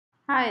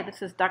Hi,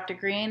 this is Dr.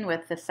 Green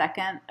with the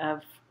second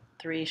of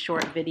 3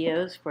 short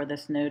videos for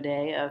this snow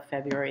day of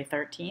February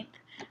 13th.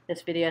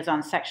 This video is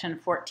on section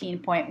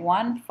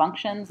 14.1,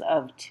 functions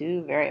of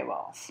two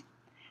variables.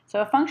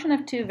 So a function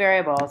of two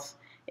variables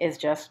is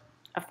just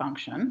a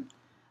function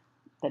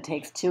that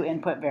takes two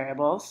input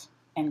variables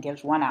and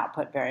gives one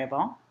output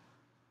variable.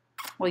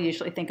 We'll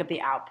usually think of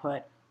the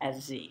output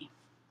as z.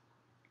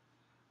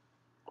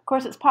 Of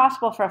course, it's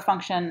possible for a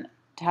function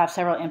to have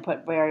several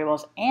input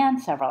variables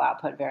and several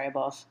output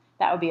variables.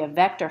 That would be a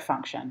vector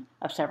function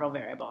of several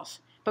variables,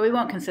 but we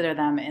won't consider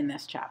them in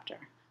this chapter.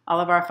 All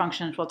of our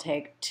functions will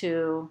take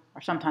two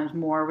or sometimes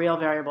more real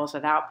variables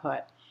as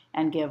output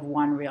and give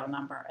one real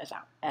number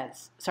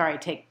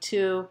take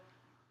two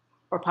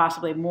or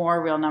possibly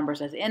more real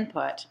numbers as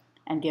input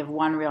and give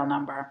one real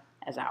number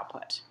as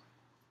output.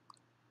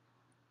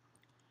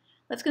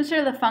 Let's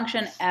consider the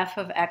function f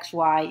of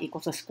xy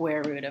equals the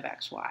square root of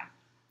xy.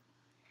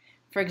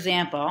 For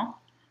example,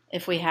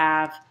 if we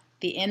have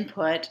the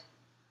input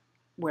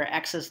where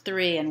x is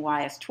 3 and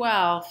y is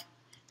 12,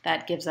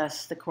 that gives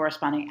us the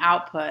corresponding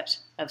output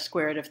of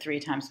square root of 3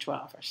 times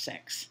 12, or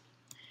 6.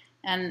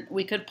 And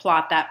we could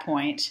plot that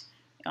point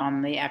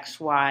on the x,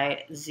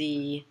 y,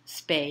 z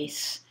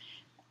space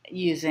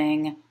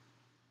using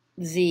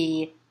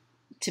z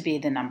to be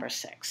the number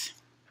 6.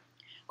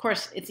 Of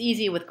course, it's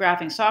easy with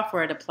graphing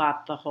software to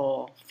plot the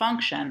whole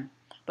function,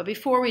 but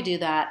before we do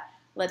that,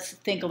 let's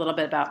think a little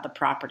bit about the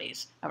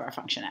properties of our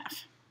function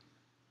f.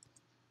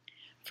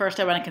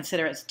 First, I want to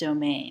consider its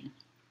domain.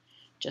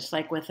 Just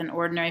like with an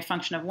ordinary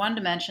function of one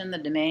dimension,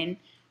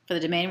 for the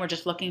domain, we're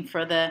just looking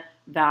for the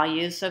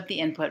values of the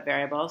input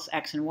variables,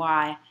 x and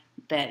y,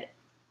 that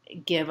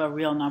give a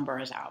real number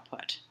as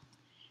output.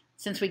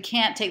 Since we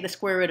can't take the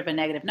square root of a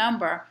negative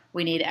number,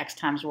 we need x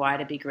times y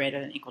to be greater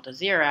than or equal to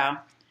 0.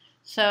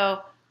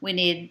 So we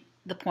need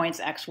the points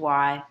x,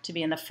 y to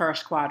be in the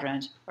first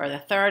quadrant or the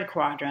third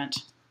quadrant.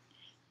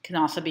 It can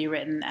also be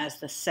written as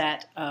the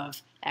set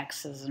of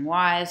x's and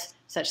y's,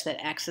 such that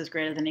x is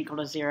greater than or equal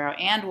to 0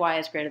 and y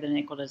is greater than or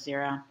equal to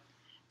 0,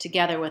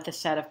 together with the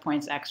set of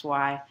points x,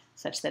 y,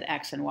 such that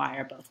x and y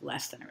are both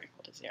less than or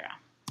equal to 0.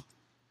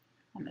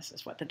 And this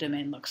is what the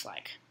domain looks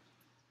like.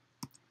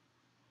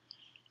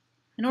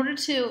 In order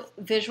to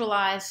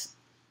visualize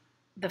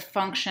the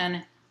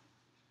function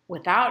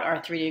without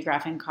our 3D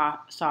graphing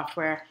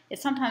software,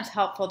 it's sometimes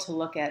helpful to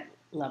look at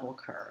level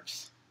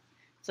curves.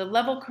 So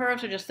level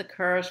curves are just the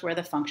curves where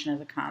the function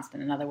is a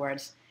constant. In other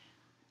words,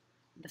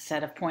 the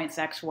set of points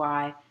x,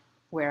 y,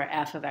 where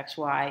f of x,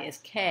 y is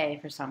k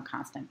for some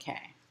constant k.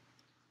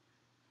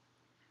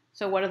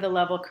 So what are the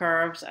level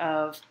curves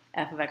of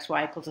f of x,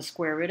 y equals the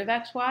square root of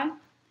x, y?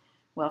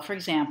 Well, for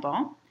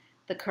example,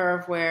 the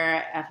curve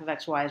where f of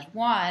x, y is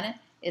 1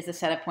 is the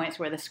set of points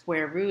where the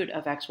square root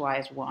of x, y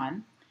is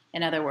 1.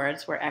 In other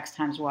words, where x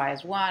times y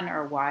is 1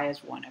 or y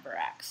is 1 over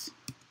x.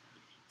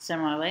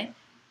 Similarly,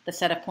 the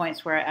set of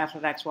points where f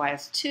of x, y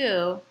is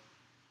 2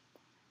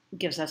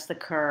 gives us the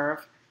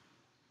curve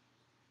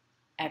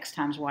x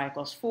times y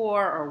equals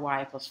 4 or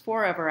y equals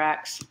 4 over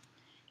x,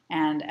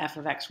 and f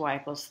of x, y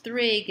equals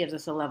 3 gives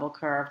us a level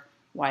curve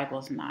y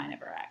equals 9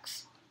 over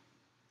x.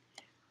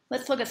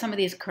 Let's look at some of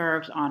these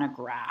curves on a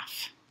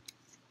graph.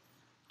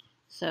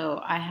 So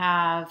I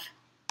have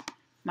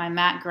my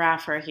mat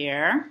grapher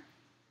here,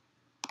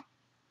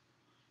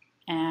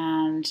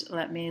 and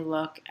let me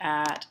look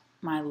at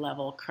my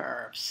level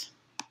curves.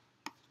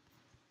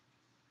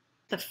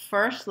 The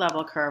first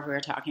level curve we were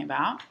talking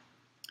about,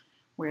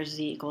 where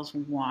z equals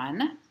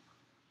 1.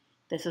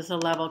 This is the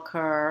level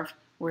curve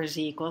where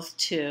z equals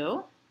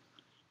 2.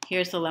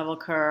 Here's the level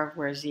curve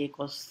where z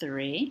equals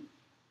 3.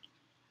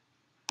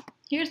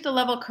 Here's the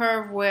level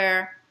curve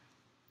where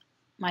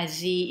my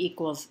z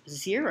equals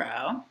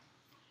 0.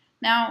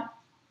 Now,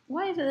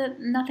 why is it that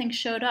nothing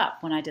showed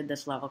up when I did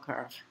this level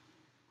curve?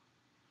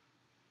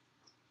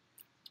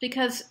 It's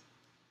because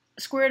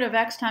square root of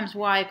x times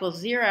y equals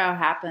 0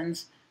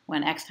 happens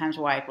when x times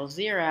y equals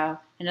 0.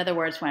 In other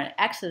words, when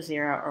x is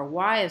 0 or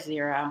y is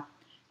 0,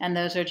 and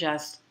those are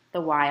just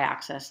the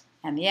y-axis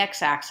and the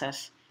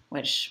x-axis,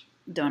 which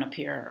don't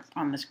appear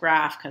on this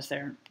graph because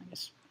they're, I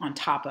guess, on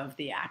top of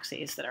the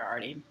axes that are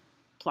already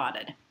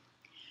plotted.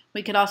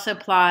 We could also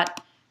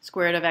plot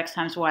square root of x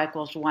times y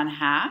equals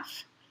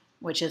 1/2,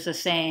 which is the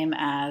same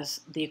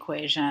as the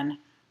equation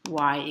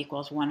y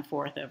equals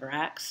 1/4 over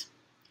x,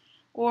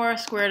 or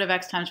square root of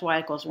x times y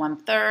equals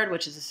 1/3,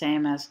 which is the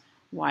same as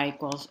y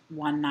equals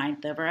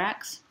 1/9 over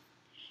x.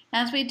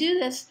 And as we do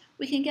this,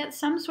 we can get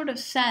some sort of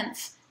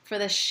sense for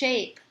the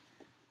shape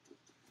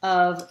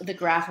of the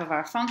graph of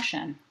our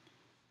function,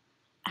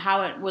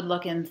 how it would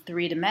look in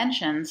 3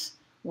 dimensions,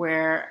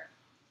 where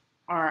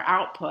our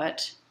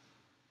output,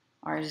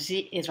 our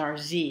z, is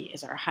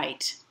our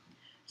height.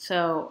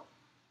 So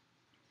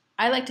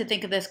I like to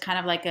think of this kind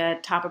of like a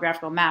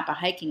topographical map, a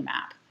hiking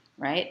map,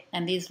 right?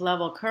 And these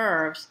level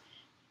curves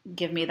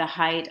give me the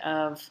height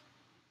of,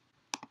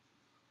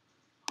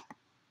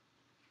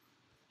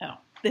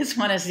 this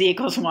one is z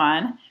equals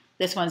 1,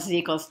 this one's z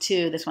equals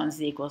 2, this one's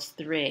z equals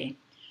 3.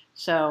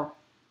 So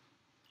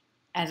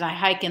as I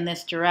hike in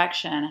this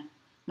direction,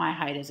 my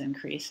height is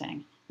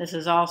increasing. This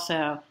is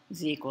also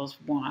z equals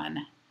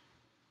 1.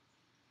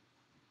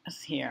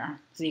 Here,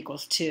 z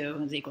equals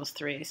 2, z equals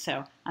 3.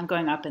 So I'm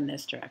going up in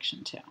this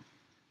direction too.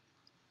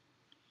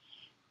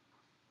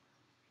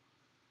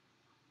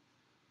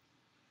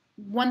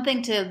 One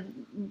thing to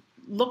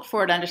look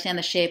for to understand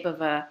the shape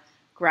of a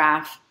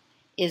graph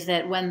is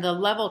that when the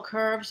level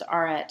curves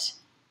are at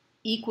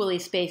equally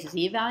spaced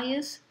z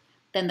values,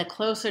 then the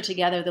closer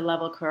together the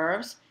level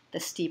curves, the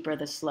steeper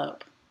the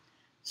slope.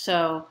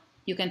 So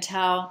you can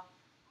tell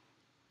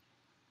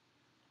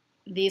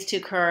these two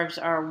curves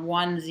are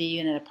 1 z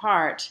unit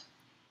apart.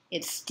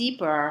 It's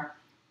steeper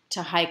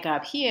to hike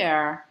up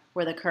here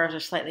where the curves are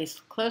slightly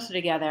closer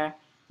together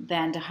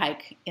than to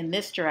hike in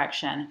this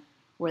direction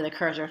where the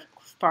curves are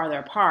farther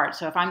apart.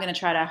 So if I'm going to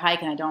try to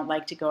hike and I don't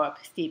like to go up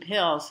steep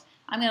hills,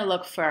 I'm going to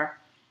look for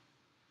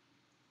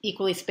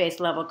equally spaced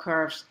level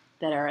curves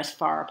that are as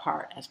far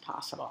apart as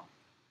possible.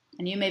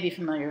 And you may be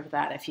familiar with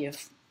that if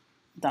you've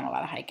done a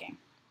lot of hiking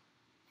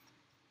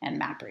and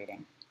map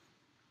reading.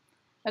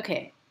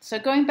 Okay, so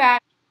going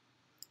back,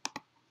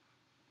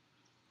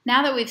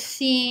 now that we've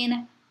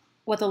seen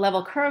what the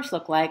level curves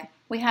look like,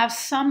 we have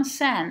some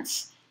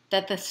sense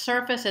that the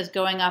surface is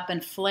going up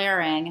and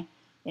flaring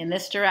in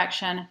this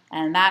direction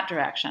and that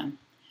direction.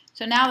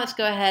 So now let's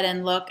go ahead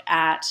and look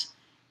at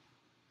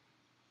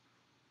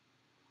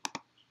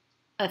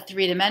a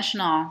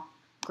three-dimensional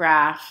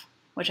graph,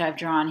 which I've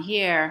drawn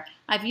here.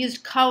 I've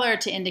used color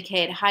to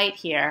indicate height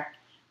here.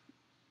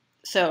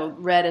 So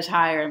red is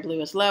higher and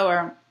blue is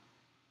lower.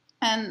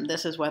 And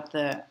this is what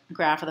the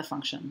graph of the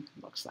function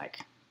looks like.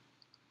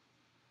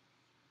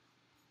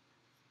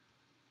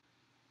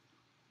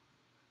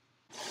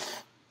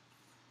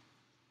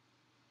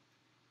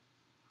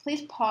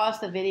 Please pause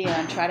the video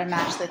and try to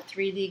match the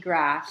 3D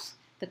graphs,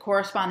 the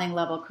corresponding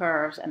level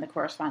curves, and the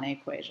corresponding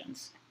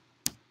equations.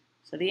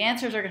 So the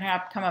answers are going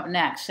to come up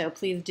next, so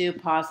please do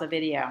pause the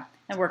video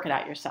and work it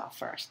out yourself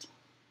first.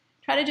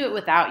 Try to do it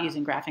without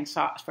using graphing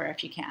software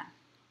if you can.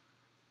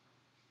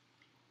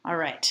 All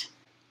right,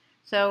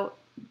 so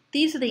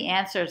these are the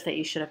answers that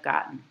you should have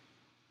gotten.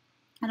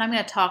 And I'm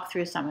going to talk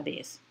through some of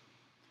these.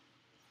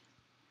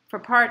 For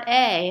part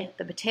A,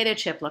 the potato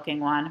chip looking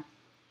one,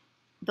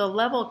 the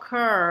level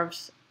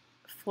curves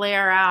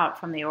flare out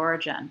from the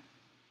origin.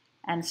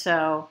 And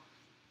so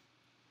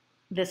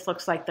this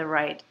looks like the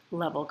right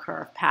level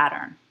curve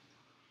pattern.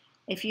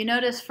 If you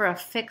notice for a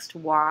fixed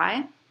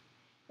y,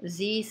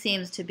 z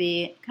seems to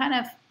be kind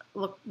of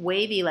look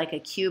wavy like a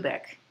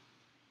cubic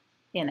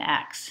in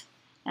x.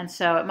 And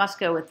so it must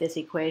go with this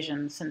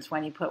equation, since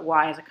when you put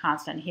y as a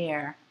constant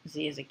here,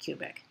 z is a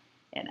cubic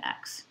in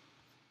x.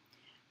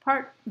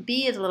 Part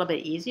B is a little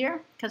bit easier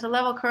because the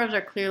level curves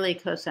are clearly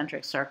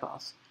concentric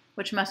circles,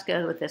 which must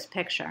go with this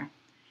picture.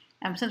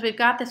 And since we've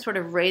got this sort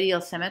of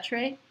radial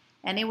symmetry,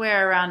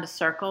 anywhere around a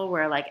circle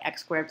where like x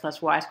squared plus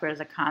y squared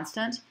is a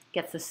constant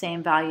gets the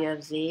same value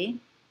of z,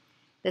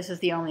 this is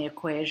the only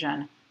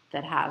equation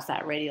that has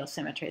that radial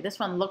symmetry. This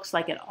one looks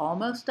like it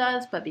almost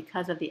does, but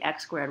because of the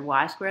x squared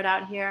y squared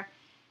out here,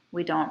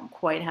 we don't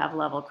quite have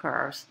level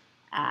curves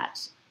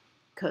at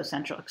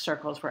concentric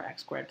circles where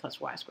x squared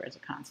plus y squared is a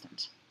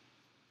constant.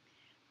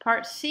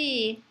 Part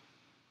C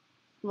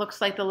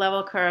looks like the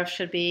level curve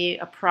should be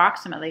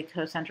approximately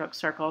concentric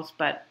circles,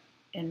 but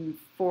in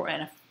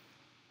a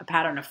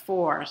pattern of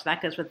 4. So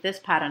that goes with this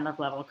pattern of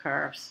level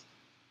curves.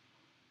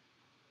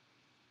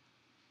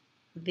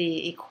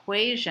 The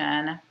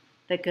equation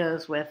that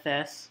goes with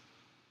this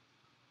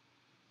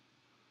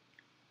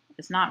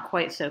is not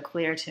quite so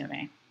clear to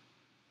me.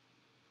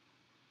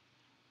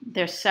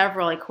 There's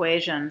several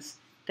equations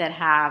that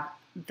have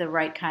the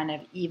right kind of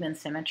even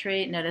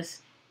symmetry.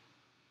 Notice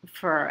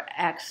for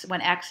x,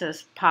 when x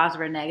is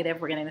positive or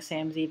negative, we're getting the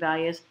same z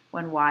values.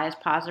 When y is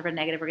positive or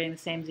negative, we're getting the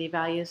same z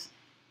values.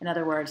 In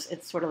other words,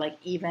 it's sort of like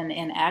even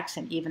in x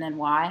and even in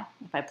y.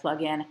 If I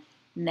plug in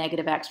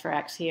negative x for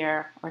x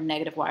here or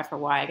negative y for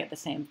y, I get the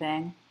same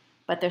thing.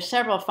 But there's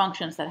several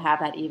functions that have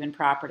that even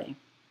property.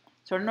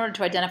 So in order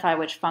to identify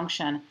which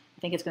function, I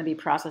think it's going to be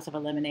process of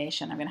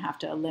elimination. I'm going to have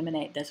to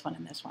eliminate this one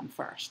and this one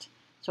first.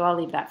 So I'll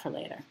leave that for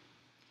later.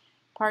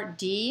 Part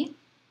D,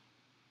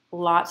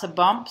 lots of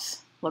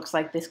bumps. Looks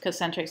like these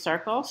concentric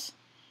circles.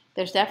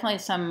 There's definitely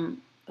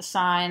some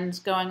signs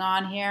going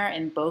on here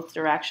in both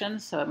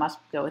directions, so it must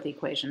go with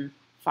equation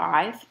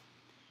 5.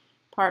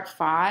 Part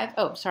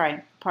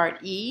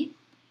E,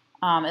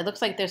 it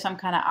looks like there's some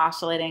kind of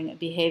oscillating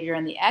behavior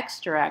in the x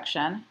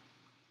direction,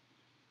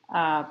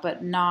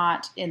 but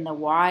not in the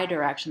y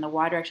direction. The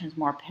y direction is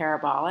more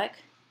parabolic,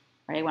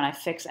 right? When I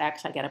fix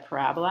x, I get a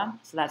parabola.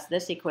 So that's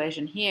this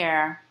equation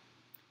here,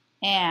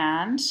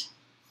 and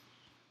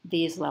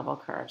these level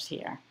curves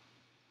here.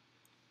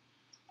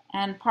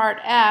 And part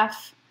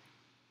F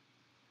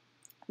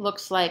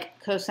looks like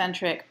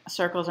concentric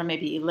circles or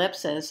maybe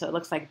ellipses, so it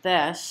looks like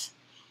this.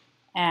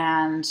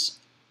 And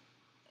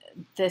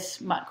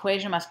this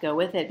equation must go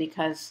with it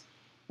because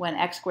when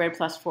x squared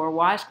plus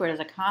 4y squared is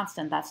a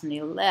constant, that's an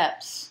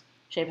ellipse,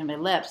 shape of an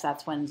ellipse,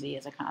 that's when z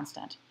is a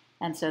constant.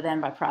 And so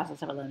then by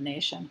process of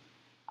elimination,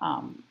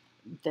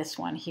 this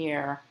one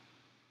here,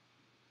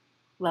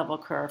 level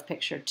curve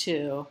picture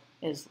 2,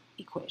 is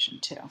equation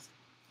 2.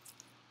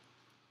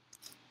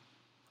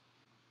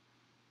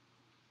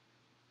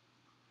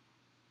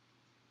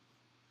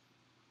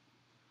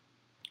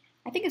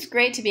 I think it's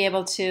great to be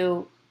able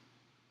to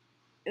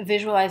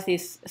visualize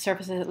these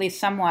surfaces at least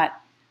somewhat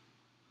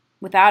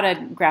without a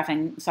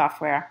graphing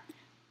software,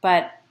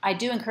 but I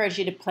do encourage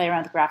you to play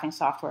around with graphing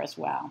software as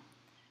well.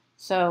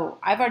 So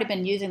I've already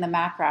been using the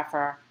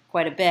MacGrapher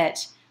quite a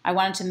bit. I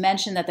wanted to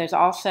mention that there's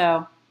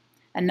also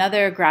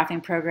another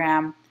graphing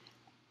program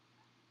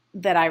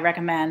that I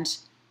recommend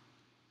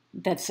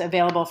that's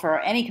available for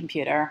any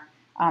computer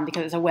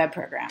because it's a web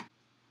program.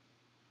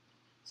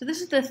 So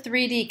this is the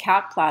 3D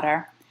Calc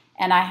Plotter,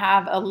 and I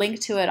have a link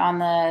to it on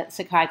the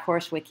Sakai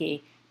course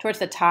wiki towards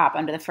the top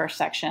under the first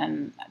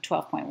section,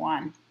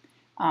 12.1.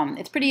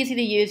 It's pretty easy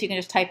to use. You can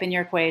just type in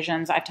your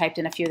equations. I've typed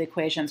in a few of the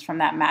equations from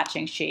that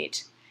matching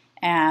sheet,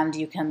 and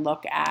you can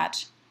look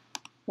at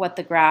what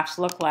the graphs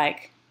look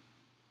like.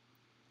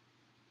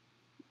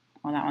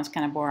 Well, that one's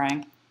kind of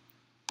boring,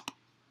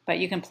 but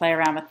you can play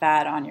around with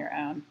that on your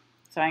own.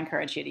 So I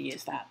encourage you to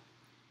use that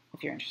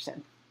if you're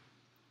interested.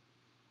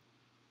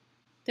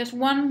 There's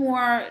one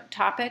more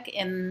topic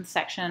in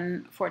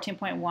section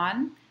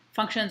 14.1,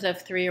 functions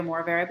of 3 or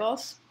more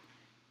variables.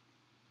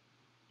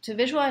 To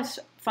visualize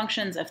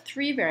functions of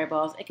 3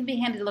 variables, it can be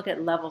handy to look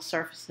at level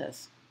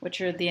surfaces,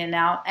 which are the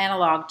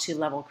analog to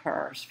level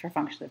curves for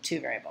functions of 2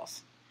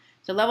 variables.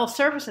 So level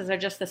surfaces are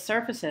just the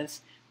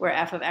surfaces where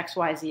f of x,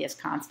 y, z is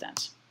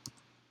constant.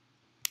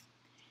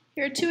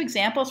 Here are 2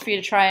 examples for you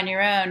to try on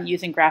your own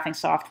using graphing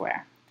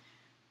software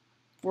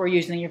or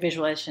using your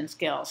visualization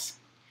skills.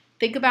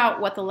 Think about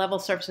what the level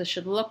surfaces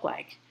should look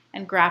like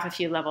and graph a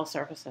few level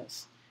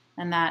surfaces.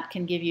 And that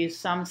can give you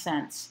some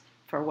sense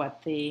for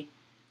what the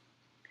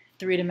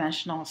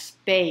 3-dimensional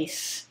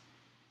space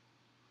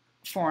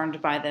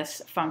formed by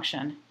this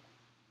function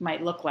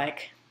might look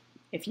like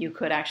if you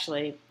could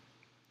actually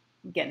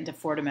get into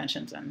 4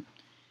 dimensions and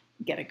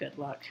get a good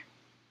look.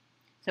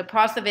 So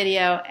pause the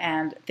video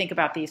and think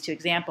about these 2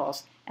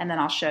 examples, and then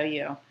I'll show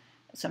you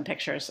some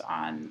pictures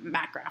on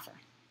MacGrapher.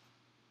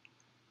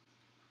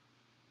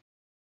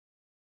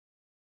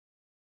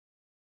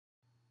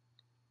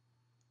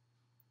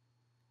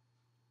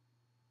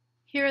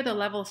 Here are the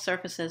level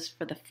surfaces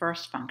for the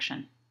first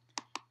function.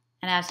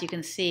 And as you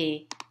can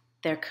see,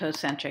 they're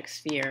concentric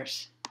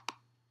spheres.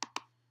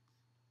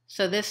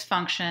 So this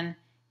function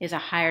is a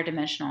higher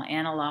dimensional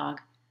analog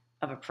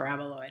of a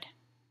paraboloid.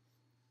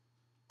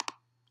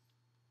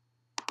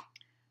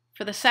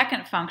 For the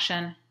second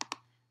function,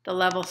 the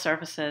level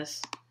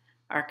surfaces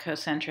are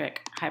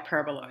concentric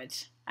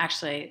hyperboloids.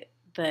 Actually,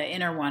 the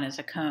inner one is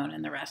a cone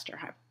and the rest are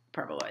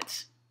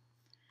hyperboloids.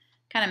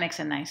 Kind of makes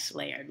a nice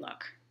layered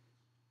look.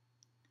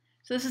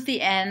 So this is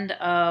the end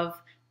of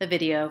the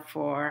video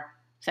for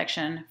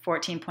section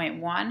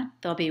 14.1.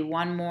 There'll be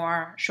one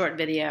more short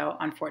video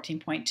on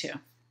 14.2.